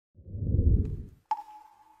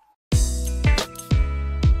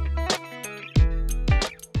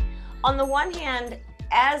On the one hand,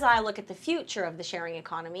 as I look at the future of the sharing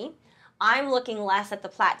economy, I'm looking less at the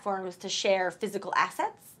platforms to share physical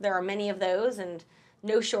assets. There are many of those and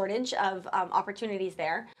no shortage of opportunities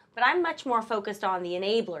there. But I'm much more focused on the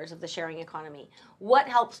enablers of the sharing economy. What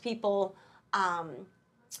helps people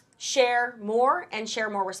share more and share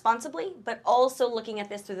more responsibly, but also looking at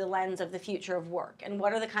this through the lens of the future of work and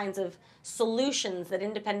what are the kinds of solutions that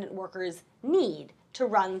independent workers need to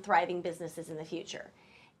run thriving businesses in the future.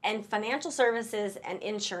 And financial services and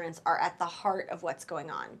insurance are at the heart of what's going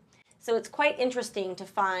on. So it's quite interesting to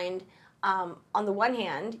find, on the one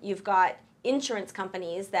hand, you've got insurance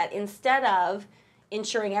companies that instead of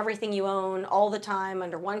insuring everything you own all the time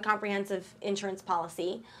under one comprehensive insurance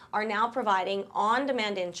policy, are now providing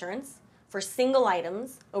on-demand insurance for single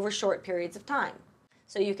items over short periods of time.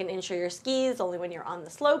 So you can insure your skis only when you're on the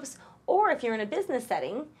slopes, or if you're in a business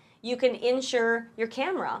setting, you can insure your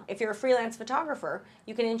camera. If you're a freelance photographer,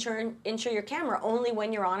 you can insure your camera only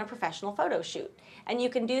when you're on a professional photo shoot. And you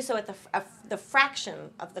can do so at the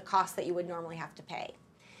fraction of the cost that you would normally have to pay.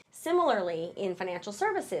 Similarly, in financial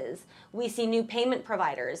services, we see new payment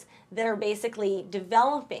providers that are basically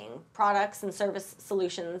developing products and service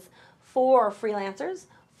solutions for freelancers,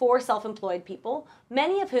 for self-employed people,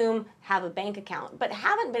 many of whom have a bank account, but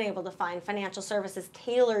haven't been able to find financial services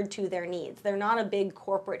tailored to their needs. They're not a big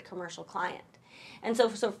corporate commercial client. And so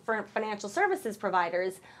for financial services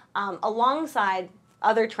providers, alongside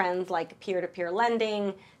other trends like peer-to-peer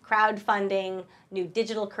lending, crowdfunding, new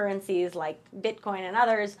digital currencies like Bitcoin and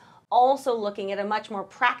others, also looking at a much more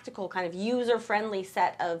practical kind of user-friendly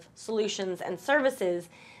set of solutions and services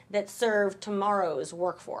that serve tomorrow's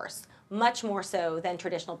workforce, much more so than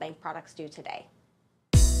traditional bank products do today.